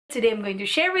Today I'm going to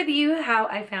share with you how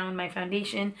I found my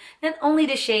foundation, not only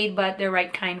the shade but the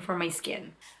right kind for my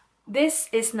skin. This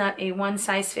is not a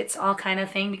one-size-fits-all kind of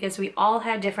thing because we all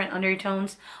have different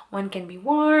undertones. One can be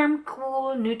warm,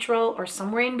 cool, neutral, or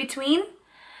somewhere in between.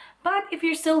 But if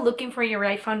you're still looking for your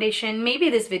right foundation, maybe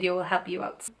this video will help you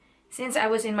out. Since I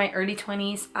was in my early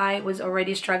 20s, I was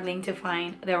already struggling to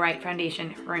find the right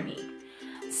foundation for me.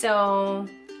 So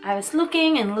I was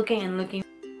looking and looking and looking.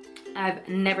 I've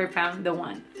never found the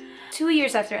one. 2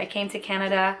 years after I came to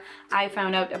Canada, I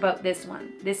found out about this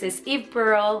one. This is Eve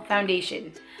Pearl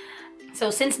Foundation.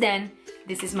 So since then,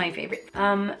 this is my favorite.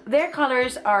 Their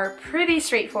colors are pretty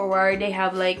straightforward. They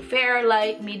have like fair,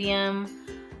 light, medium,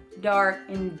 dark,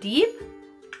 and deep.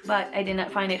 But I did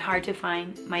not find it hard to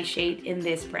find my shade in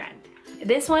this brand.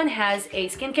 This one has a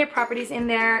skincare properties in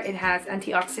there. It has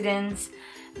antioxidants.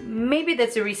 Maybe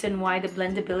that's the reason why the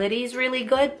blendability is really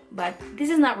good, but this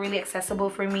is not really accessible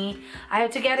for me. I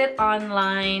have to get it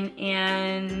online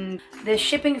and the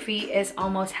shipping fee is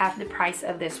almost half the price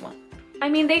of this one. I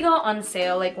mean, they go on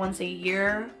sale like once a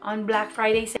year on Black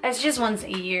Friday. It's just once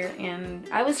a year, and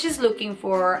I was just looking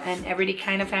for an everyday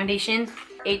kind of foundation,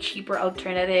 a cheaper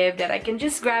alternative that I can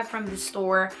just grab from the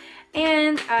store,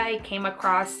 and I came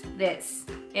across this.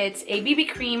 It's a BB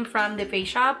cream from the Face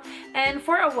Shop, and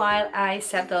for a while I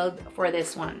settled for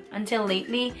this one. Until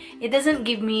lately, it doesn't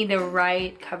give me the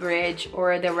right coverage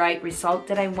or the right result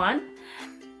that I want.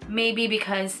 Maybe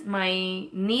because my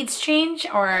needs change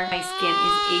or my skin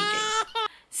is aging.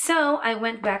 So I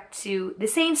went back to the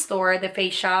same store, the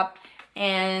Face Shop,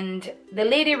 and the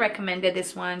lady recommended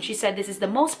this one. She said this is the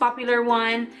most popular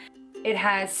one. It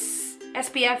has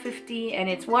SPF 50 and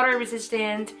it's water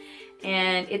resistant,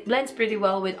 and it blends pretty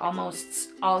well with almost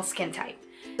all skin type.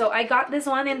 So I got this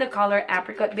one in the color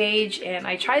apricot beige, and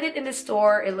I tried it in the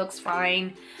store. It looks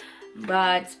fine,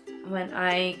 but when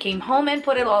I came home and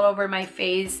put it all over my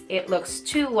face, it looks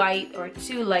too white or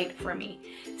too light for me.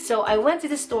 So I went to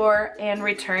the store and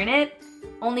returned it,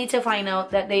 only to find out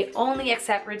that they only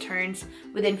accept returns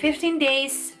within 15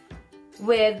 days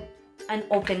with an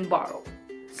open bottle.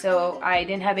 So I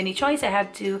didn't have any choice. I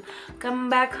had to come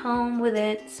back home with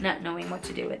it, not knowing what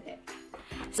to do with it.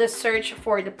 The search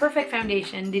for the perfect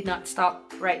foundation did not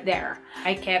stop right there.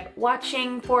 I kept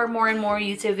watching for more and more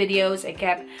YouTube videos. I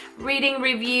kept reading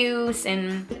reviews,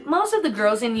 and most of the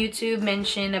girls in YouTube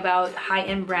mention about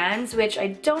high-end brands, which I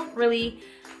don't really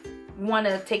want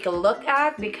to take a look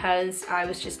at because I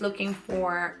was just looking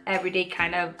for everyday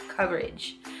kind of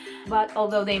coverage. But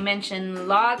although they mention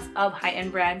lots of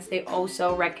high-end brands, they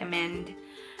also recommend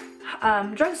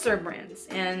drugstore brands,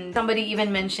 and somebody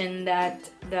even mentioned that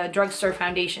the drugstore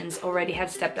foundations already have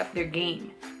stepped up their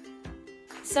game.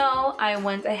 So I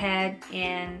went ahead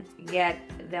and get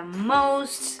the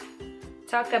most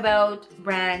talked about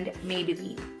brand,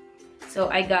 Maybelline. So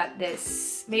I got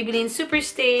this Maybelline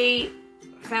Superstay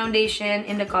foundation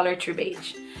in the color True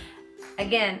Beige.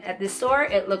 Again, at the store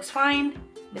it looks fine,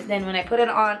 but then when I put it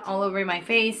on all over my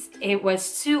face, it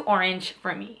was too orange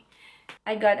for me.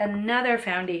 I got another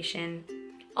foundation,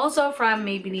 also from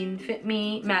Maybelline, Fit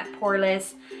Me Matte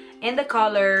Poreless, in the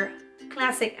color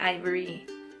Classic Ivory.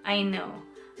 I know,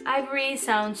 ivory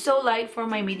sounds so light for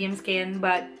my medium skin,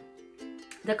 but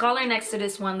the color next to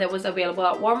this one that was available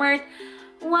at Walmart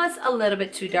was a little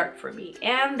bit too dark for me,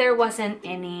 and there wasn't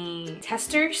any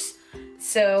testers.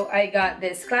 So I got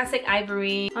this Classic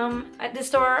Ivory. At the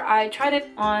store, I tried it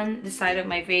on the side of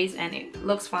my face and it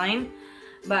looks fine.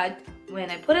 But when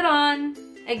I put it on,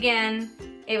 again,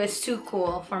 it was too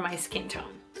cool for my skin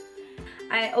tone.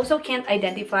 I also can't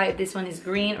identify if this one is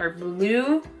green or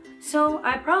blue, so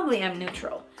I probably am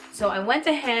neutral. So I went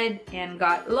ahead and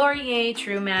got Laurier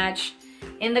True Match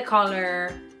in the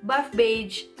color Buff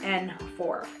Beige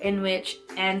N4, in which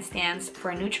N stands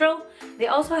for neutral. They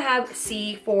also have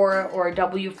C4 or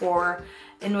W4,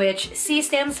 in which C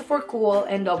stands for cool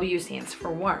and W stands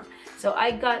for warm. So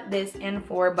I got this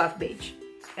N4 Buff Beige.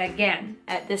 Again,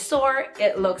 at the store,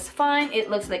 it looks fine.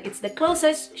 It looks like it's the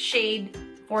closest shade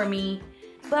for me.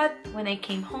 But when I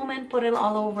came home and put it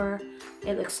all over,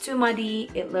 it looks too muddy,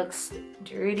 it looks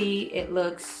dirty, it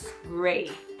looks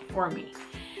gray for me.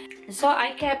 So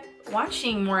I kept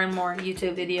watching more and more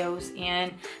YouTube videos,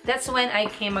 and that's when I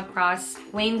came across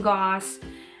Wayne Goss,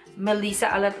 Melissa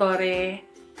Alatorre,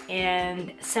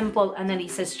 and Simple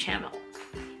Annalisa's channel.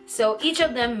 So each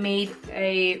of them made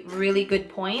a really good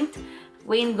point.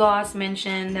 Wayne Goss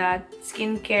mentioned that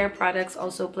skincare products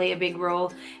also play a big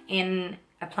role in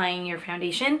applying your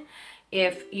foundation.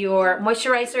 If your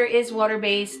moisturizer is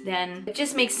water-based, then it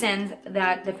just makes sense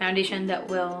that the foundation that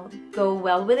will go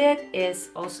well with it is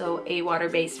also a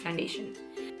water-based foundation.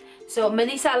 So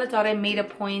Melissa Alatorre made a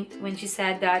point when she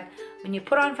said that when you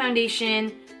put on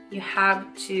foundation, you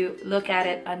have to look at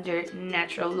it under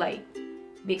natural light,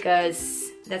 because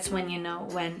that's when you know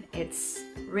when it's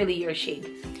really your shade.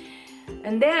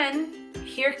 And then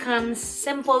here comes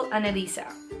Simple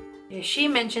Annalisa. She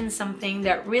mentioned something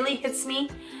that really hits me.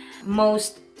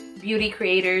 Most beauty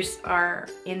creators are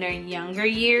in their younger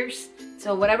years,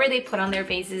 so whatever they put on their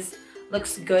faces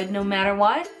looks good no matter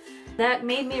what. That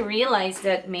made me realize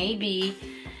that maybe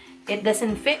it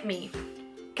doesn't fit me,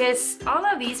 because all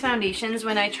of these foundations,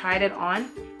 when I tried it on,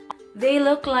 they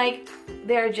look like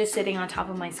they're just sitting on top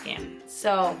of my skin.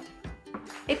 So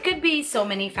it could be so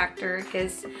many factors,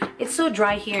 because it's so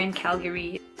dry here in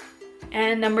Calgary.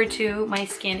 And number two, my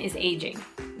skin is aging,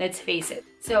 let's face it.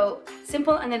 So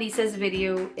Simple Annalisa's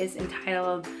video is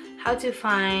entitled How to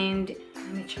Find,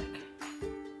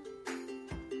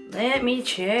 let me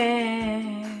check,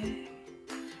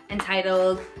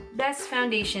 entitled Best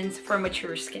Foundations for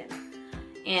Mature Skin.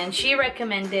 And she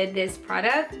recommended this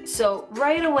product. So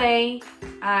right away,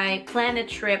 I planned a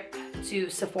trip to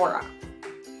Sephora.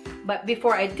 But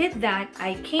before I did that,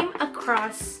 I came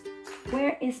across,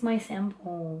 where is my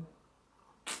sample?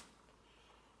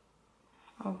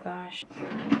 Oh gosh.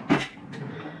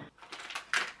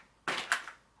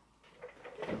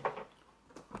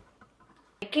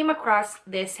 I came across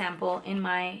this sample in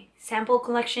my sample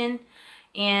collection,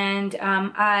 and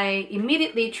I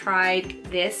immediately tried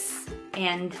this,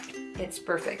 and it's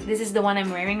perfect. This is the one I'm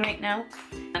wearing right now,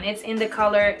 and it's in the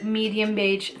color Medium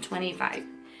Beige 25.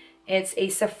 It's a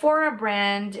Sephora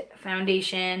brand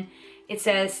foundation. It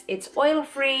says it's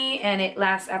oil-free and it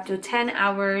lasts up to 10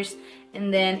 hours,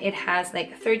 and then it has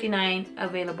like 39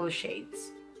 available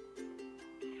shades.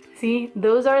 See,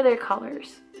 those are their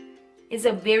colors. It's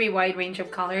a very wide range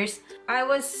of colors. I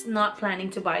was not planning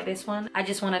to buy this one. I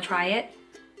just want to try it.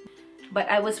 But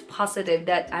I was positive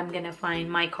that I'm gonna find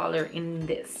my color in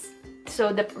this.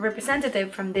 So the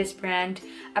representative from this brand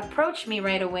approached me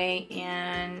right away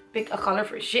and picked a color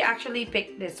first. She actually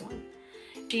picked this one.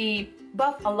 She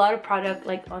buffed a lot of product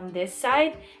like on this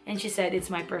side, and she said it's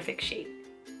my perfect shade.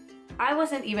 I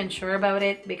wasn't even sure about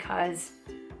it because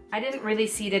I didn't really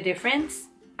see the difference.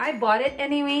 I bought it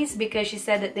anyways because she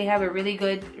said that they have a really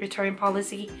good return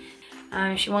policy.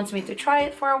 She wants me to try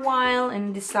it for a while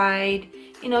and decide.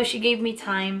 You know, she gave me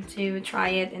time to try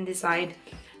it and decide.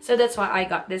 So that's why I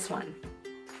got this one.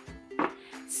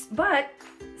 But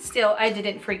still, I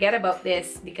didn't forget about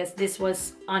this because this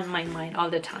was on my mind all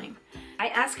the time. I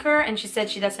asked her and she said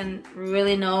she doesn't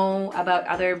really know about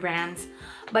other brands,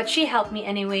 but she helped me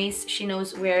anyways. She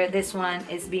knows where this one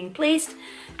is being placed,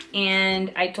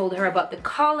 and I told her about the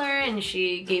color and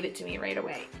she gave it to me right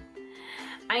away.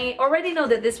 I already know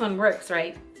that this one works,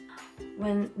 right?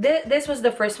 When this was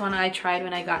the first one I tried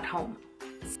when I got home.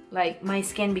 Like, my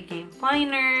skin became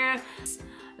finer.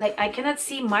 Like, I cannot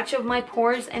see much of my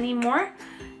pores anymore.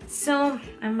 So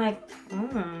I'm like,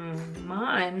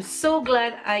 I'm so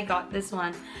glad I got this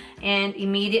one. And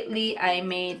immediately I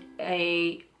made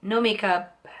a no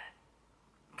makeup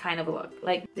kind of look.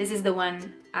 Like, this is the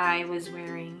one I was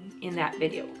wearing in that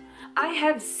video. I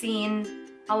have seen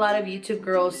a lot of YouTube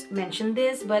girls mention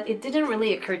this, but it didn't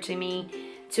really occur to me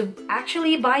to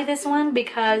actually buy this one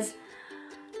because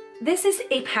this is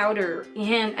a powder,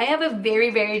 and I have a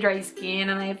very dry skin,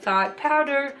 and I thought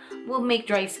powder will make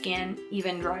dry skin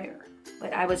even drier.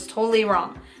 But I was totally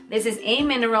wrong. This is a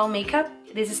mineral makeup.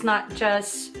 This is not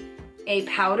just a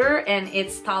powder, and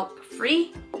it's talc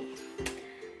free.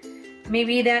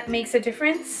 Maybe that makes a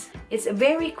difference. It's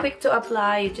very quick to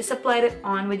apply. You just applied it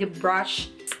on with your brush.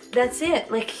 That's it.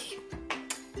 Like,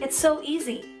 it's so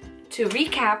easy. To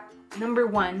recap, number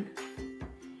one,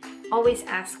 always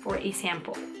ask for a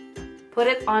sample. Put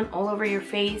it on all over your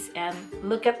face and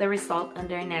look at the result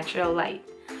under natural light.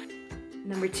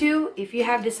 Number two, if you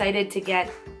have decided to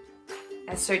get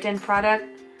a certain product,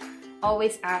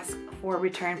 always ask for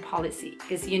return policy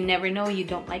because you never know, you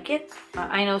don't like it.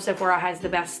 I know Sephora has the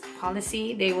best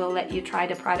policy. They will let you try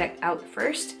the product out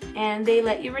first and they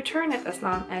let you return it as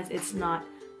long as it's not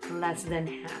less than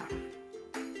half.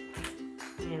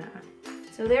 Yeah.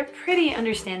 So they're pretty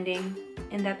understanding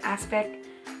in that aspect.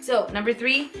 So number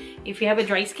three, if you have a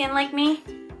dry skin like me,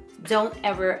 don't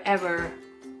ever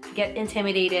get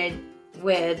intimidated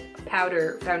with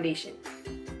powder foundation,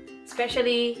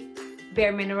 especially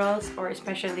Bare Minerals or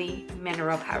especially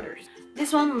mineral powders.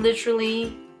 This one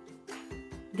literally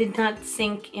did not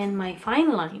sink in my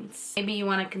fine lines. Maybe you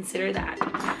want to consider that.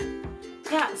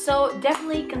 Yeah, so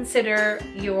definitely consider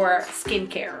your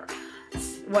skincare.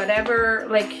 Whatever,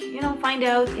 like, you know, find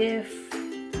out if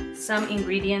some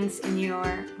ingredients in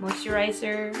your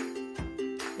moisturizer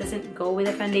doesn't go with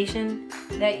the foundation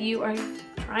that you are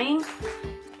trying.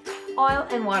 Oil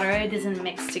and water doesn't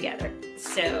mix together.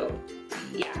 So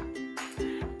yeah,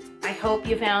 I hope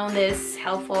you found this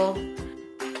helpful.